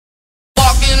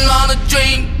on a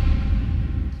dream.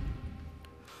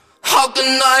 How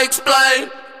can I explain?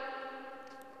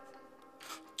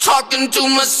 Talking to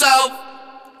myself,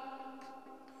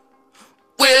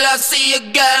 will I see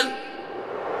again?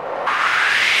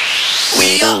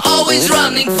 We are always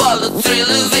running for the thrill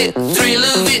of it, thrill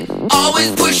of it.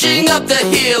 Always pushing up the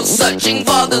hill, searching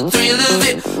for the thrill of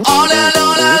it. All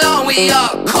along we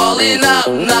are calling out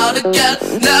now again.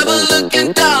 Never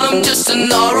looking down, I'm just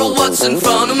an aura of what's in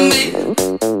front of me.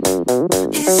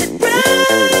 Is it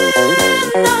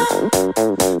right now?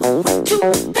 What you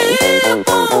feel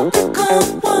won't become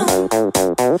one.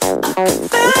 I can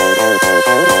feel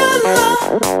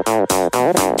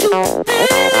what you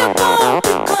feel won't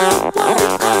become one.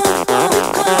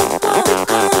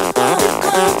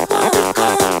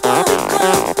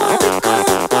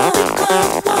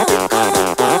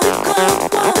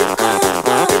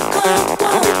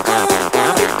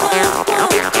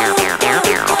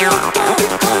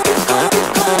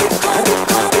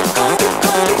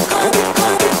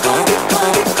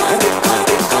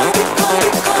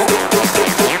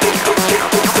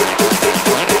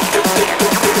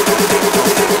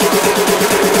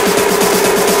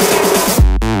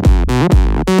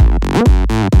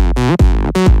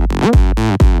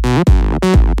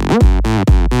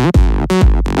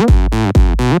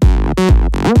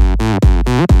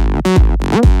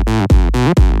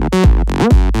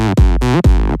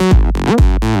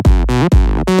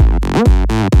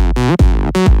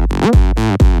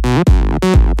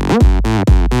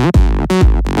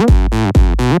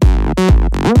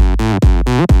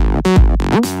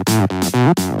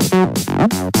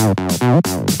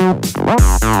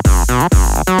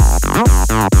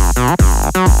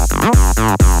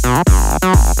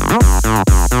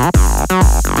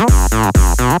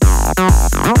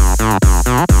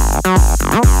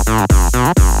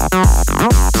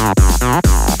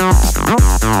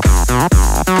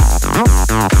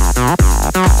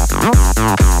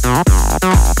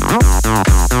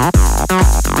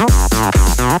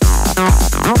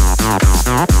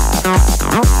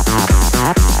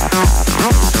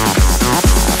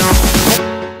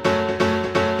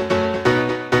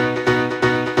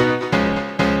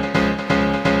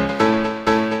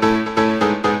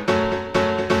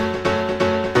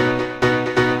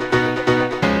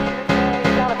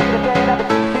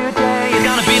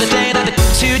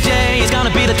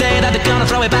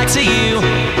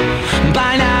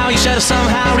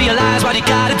 Somehow realize what you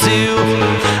gotta do.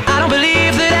 I don't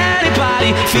believe that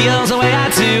anybody feels the way I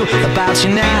do about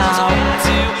you now.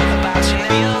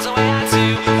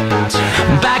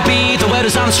 Backbeat, the word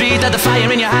is on the street that the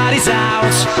fire in your heart is out.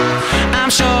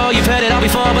 I'm sure you've heard it all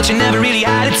before, but you never really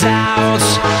had a doubt.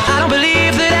 I don't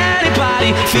believe that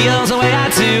anybody feels the way I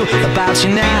do about you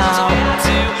now.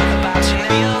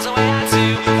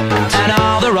 And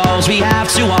all the roads we have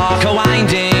to walk are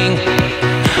winding,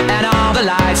 and all the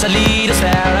lights that lead us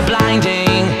there are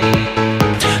blinding.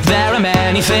 There are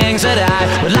many things that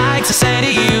I would like to say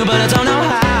to you, but I don't know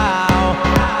how.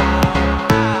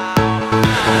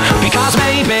 Because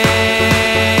maybe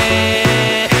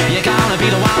you're gonna be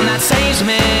the one that saves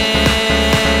me.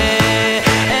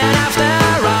 And after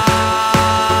all,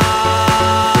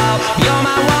 you're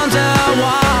my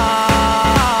wonderwall.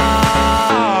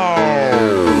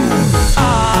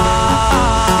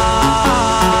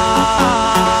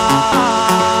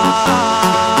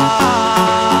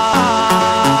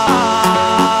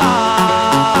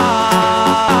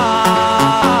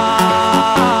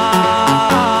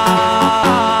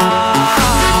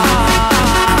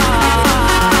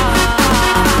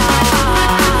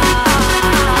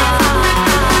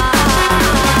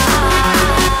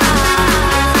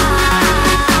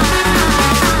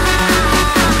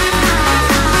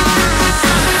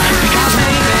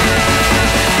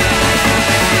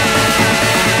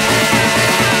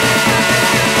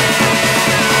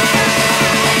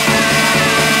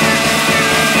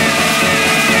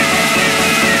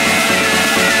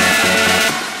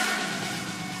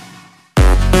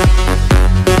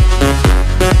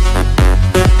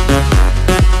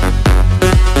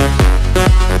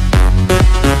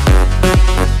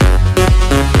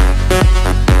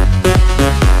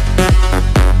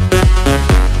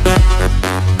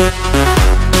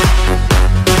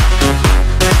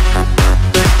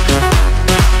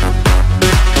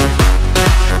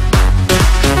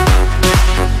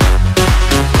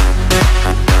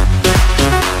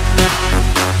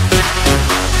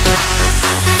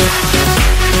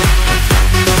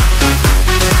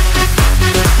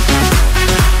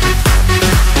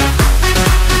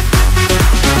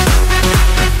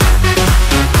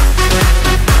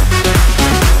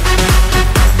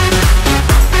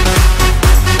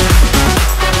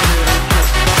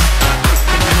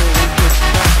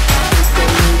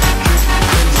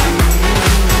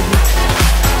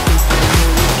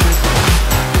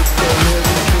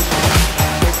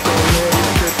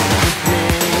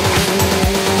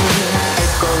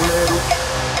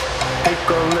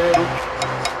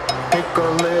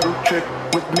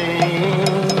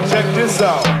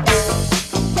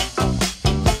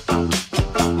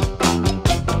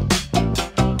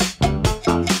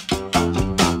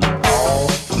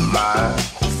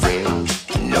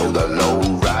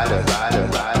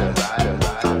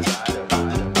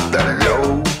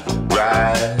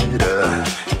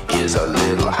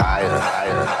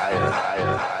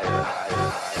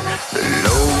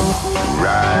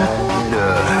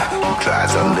 rider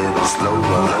tries a little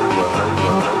slower.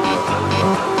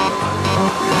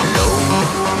 Low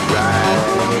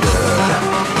rider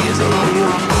is a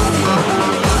real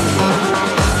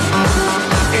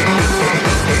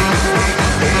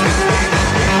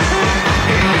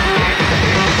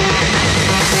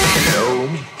low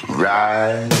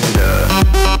rider.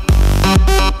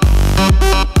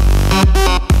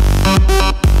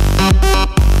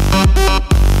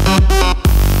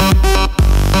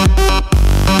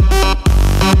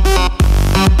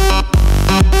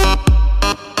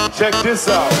 Check this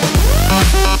out.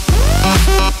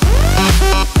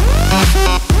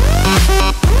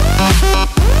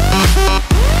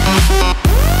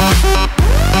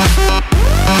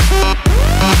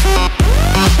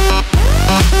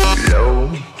 Low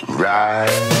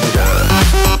rider.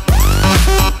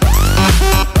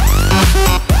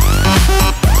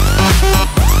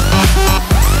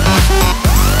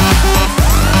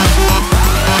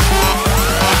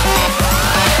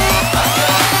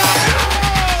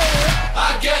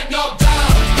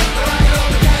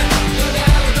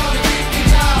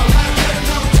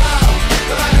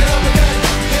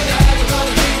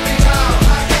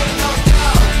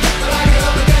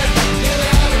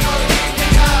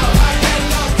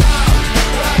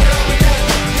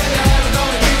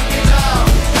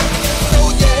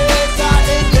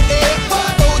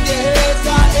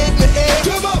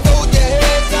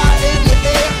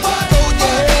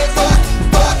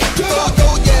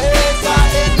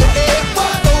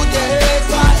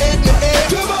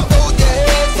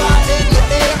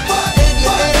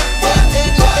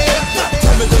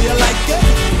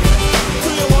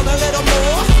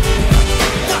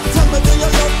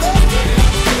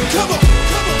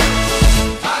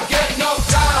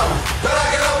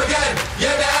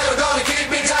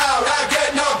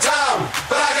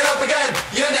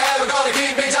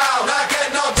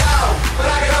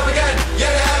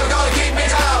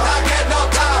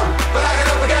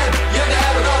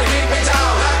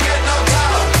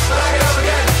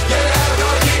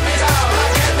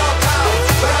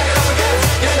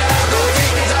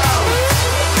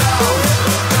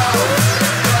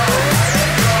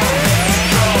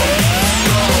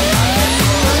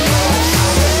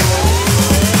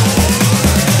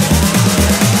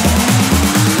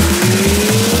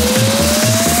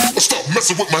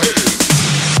 With my head.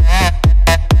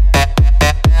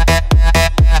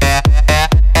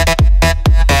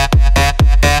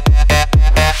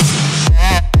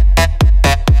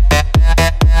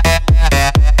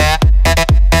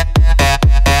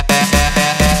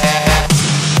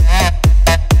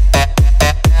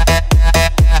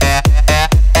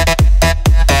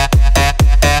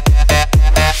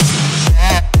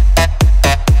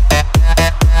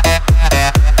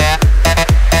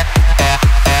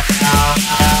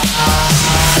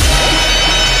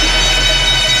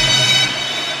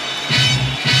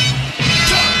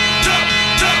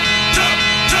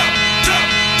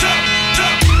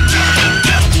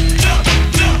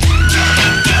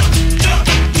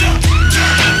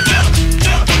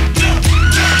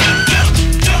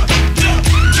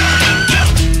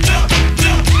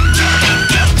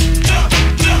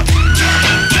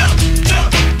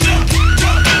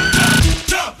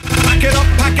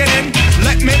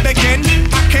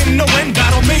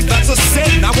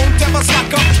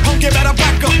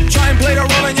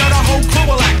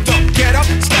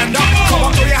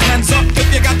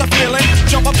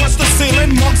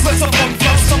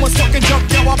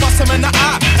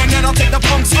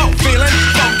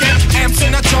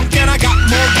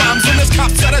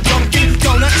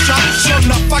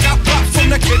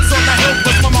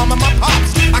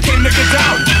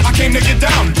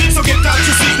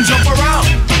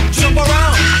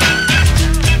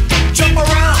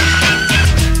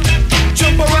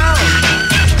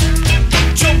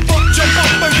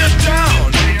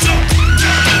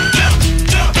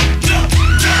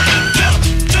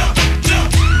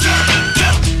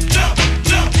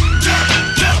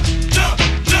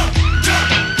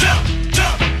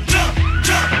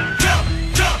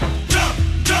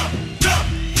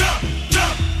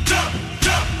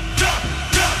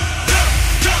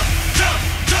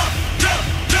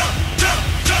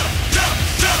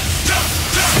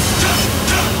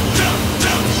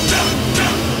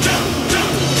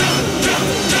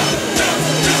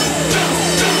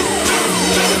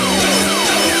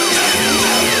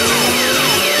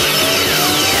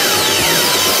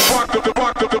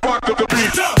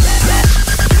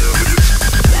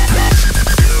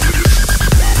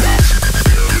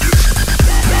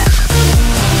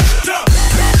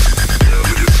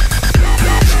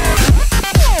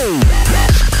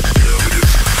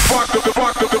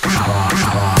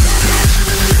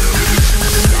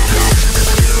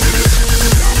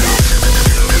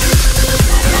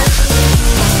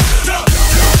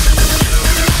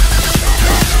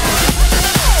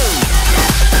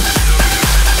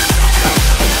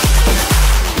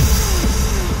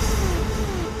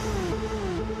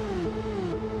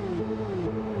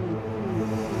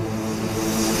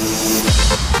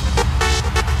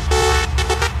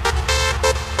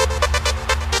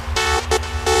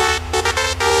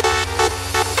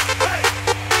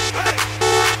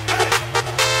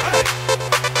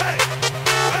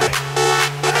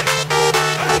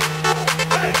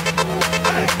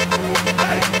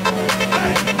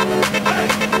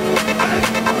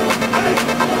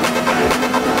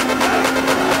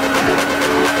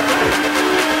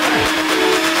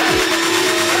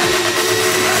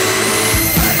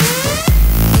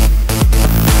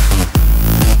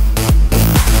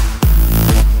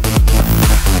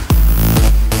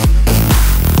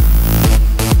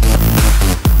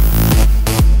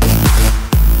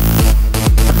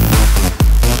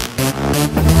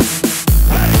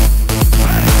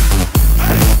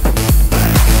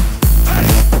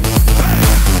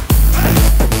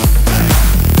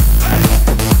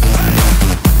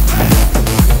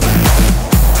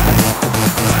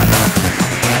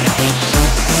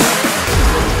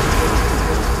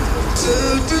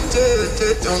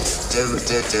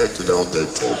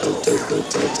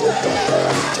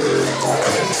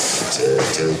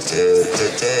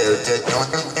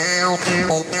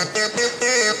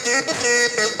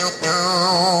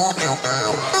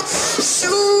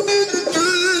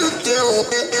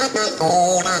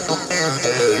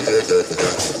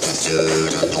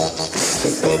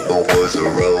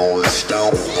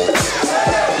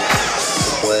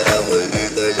 Whatever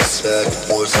they said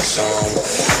was a song,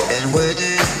 and when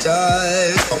it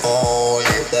died, all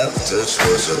you left us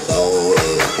was a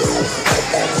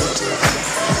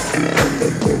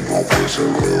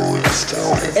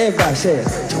everybody say it.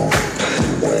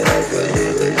 Whatever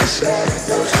they said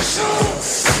was a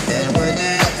song, and when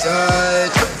it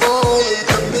died, all you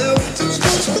left us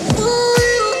was a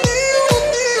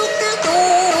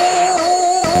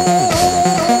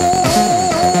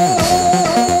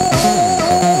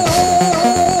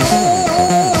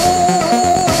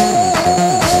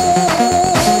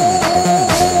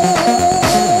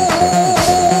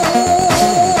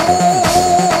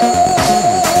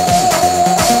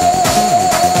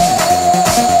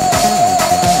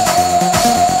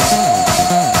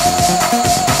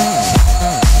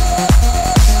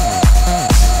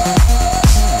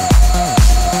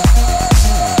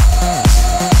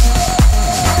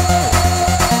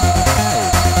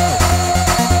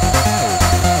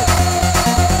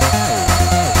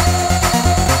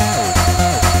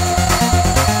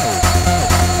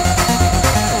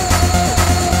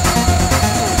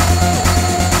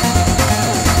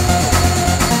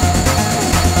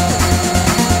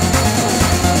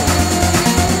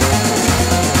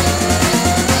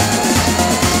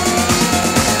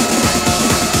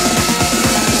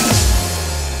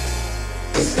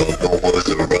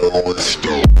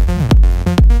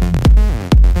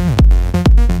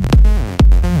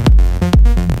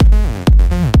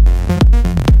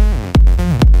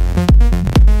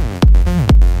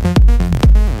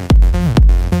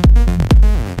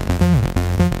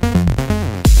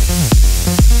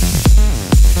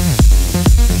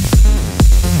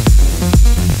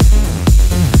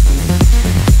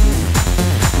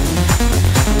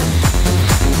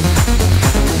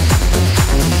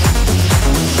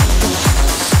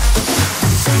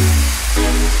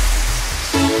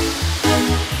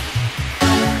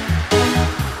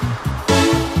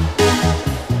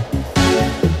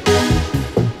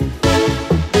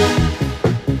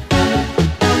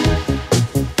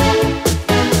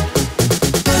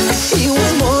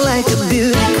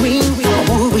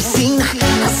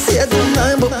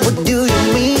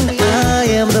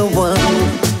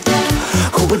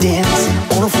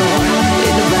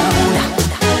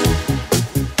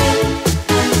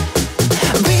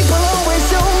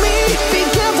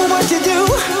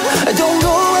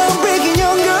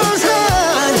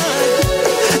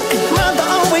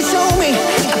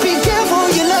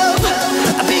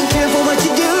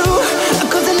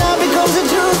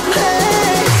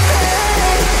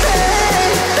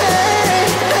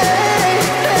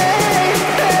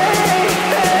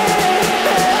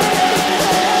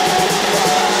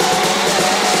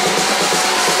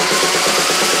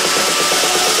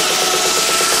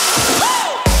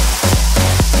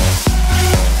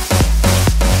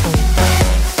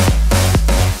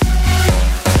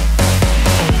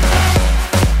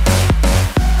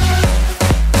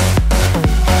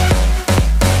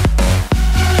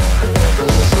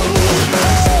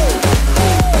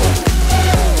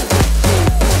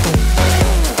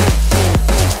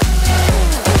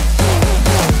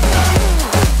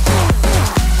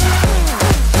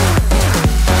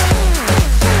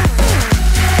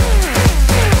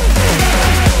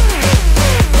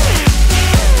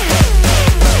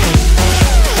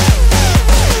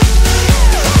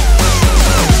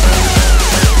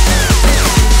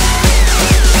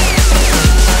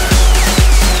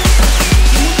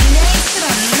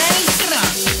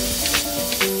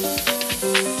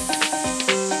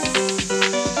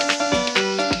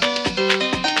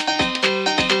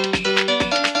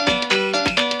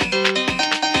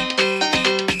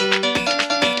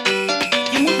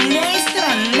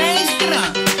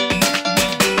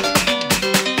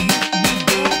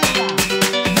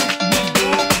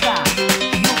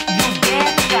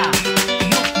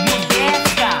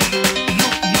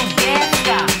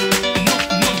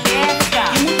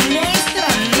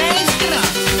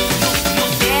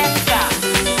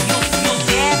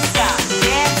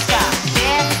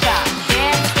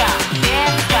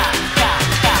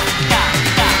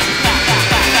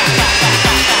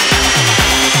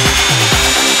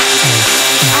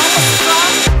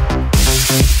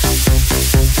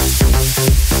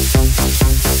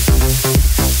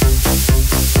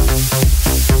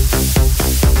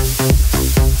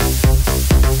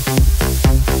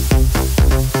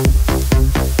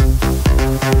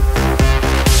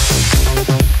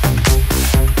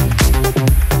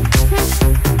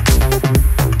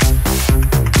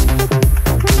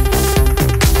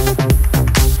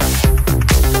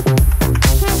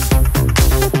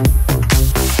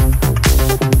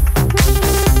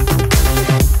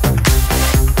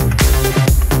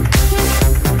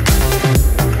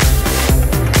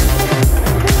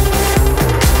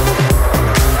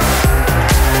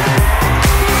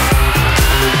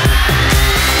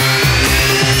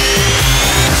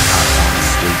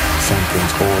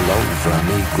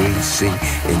very greasy.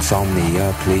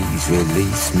 Insomnia, please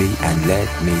release me and let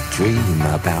me dream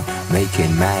about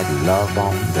making mad love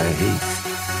on the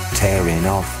heath, tearing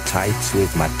off tights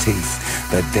with my teeth,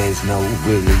 but there's no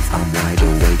relief. I'm wide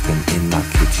awake and in my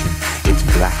kitchen, it's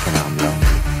black and I'm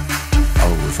lonely.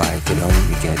 Oh, if I could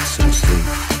only get some sleep.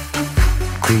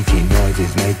 Creaky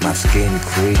noises make my skin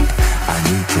creep. I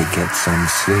need to get some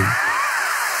sleep.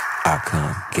 I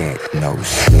can't get no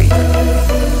sleep.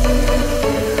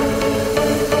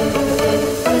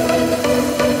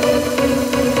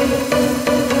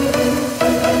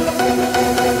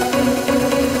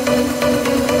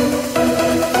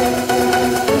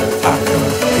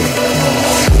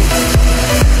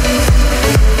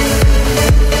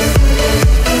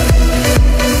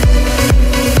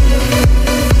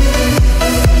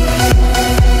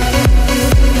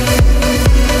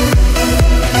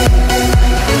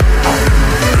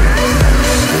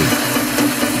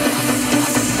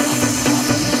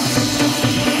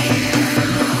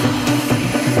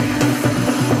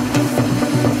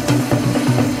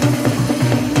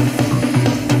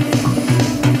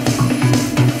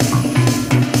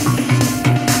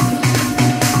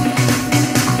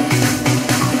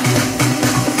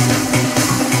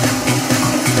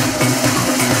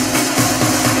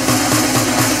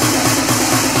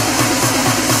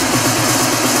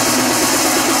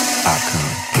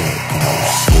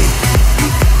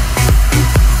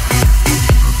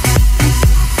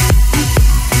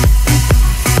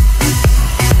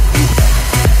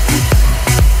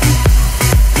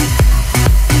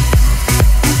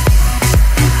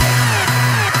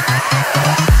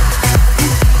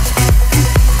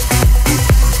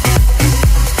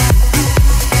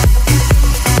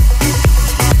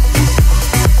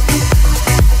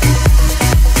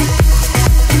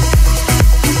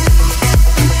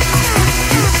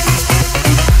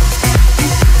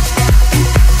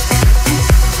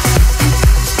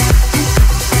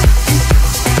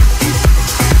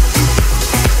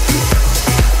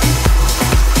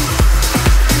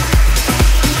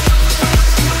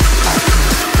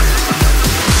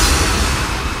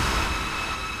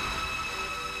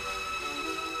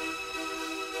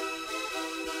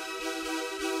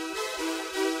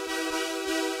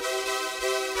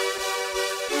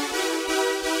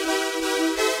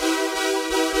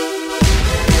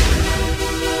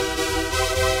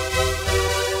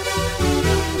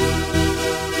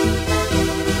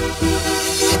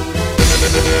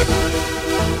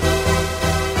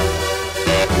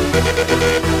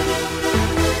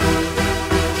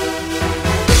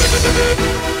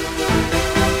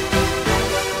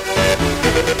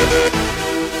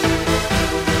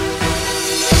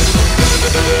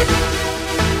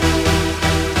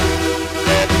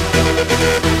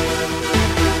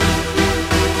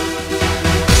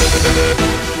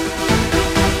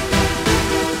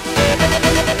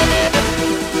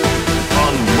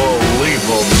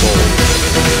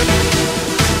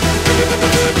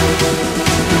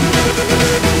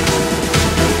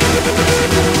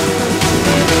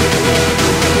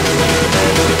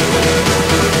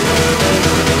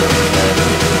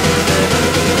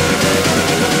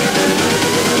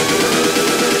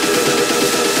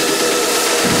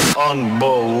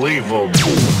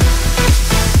 Unbelievable.